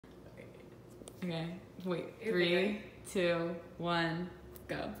Okay. Wait. You're 3, good. 2, 1,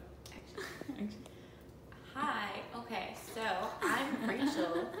 go. Hi. Okay, so I'm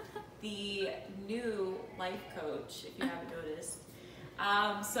Rachel, the new life coach, if you haven't noticed.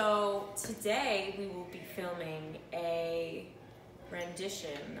 So today we will be filming a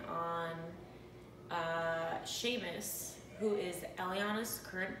rendition on Seamus, who is Eliana's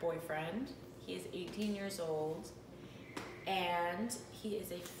current boyfriend. He is 18 years old, and he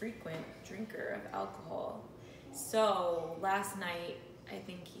is a frequent drinker of alcohol. So last night, I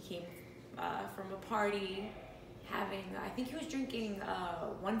think he came from a party I think he was drinking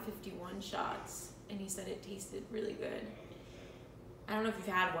 151 shots, and he said it tasted really good. I don't know if you've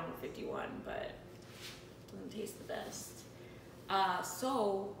had 151, but it doesn't taste the best.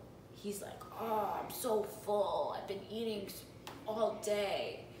 So he's like, oh, I'm so full. I've been eating all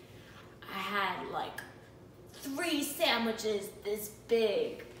day. I had like 3 sandwiches this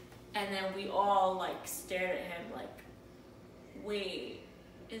big. And then we all like stared at him like, wait,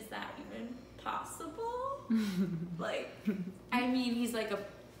 is that even possible? Like, I mean, he's like a,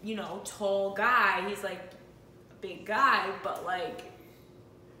 tall guy. He's like a big guy, but like,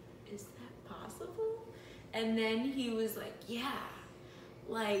 is that possible? And then he was like, yeah,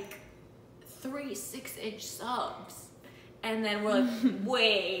 like 3 6-inch subs. And then we're like,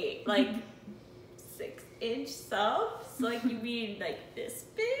 wait, like 6-inch subs? Like, you mean like this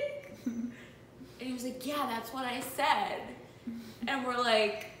big? And he was like, yeah, that's what I said. And we're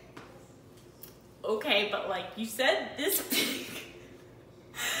like, okay, but like you said this big.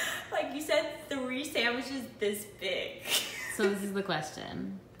 Like you said 3 sandwiches this big. So this is the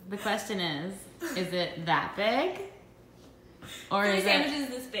question. The question is it that big? Or 3 is sandwiches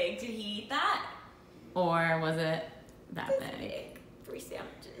this big. Did he eat that? Or was it that This big? big. 3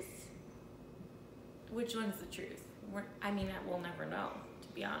 sandwiches. Which one's the truth? We'll never know, to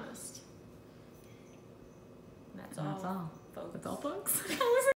be honest. That's all. That's all. Folks. That's all, folks.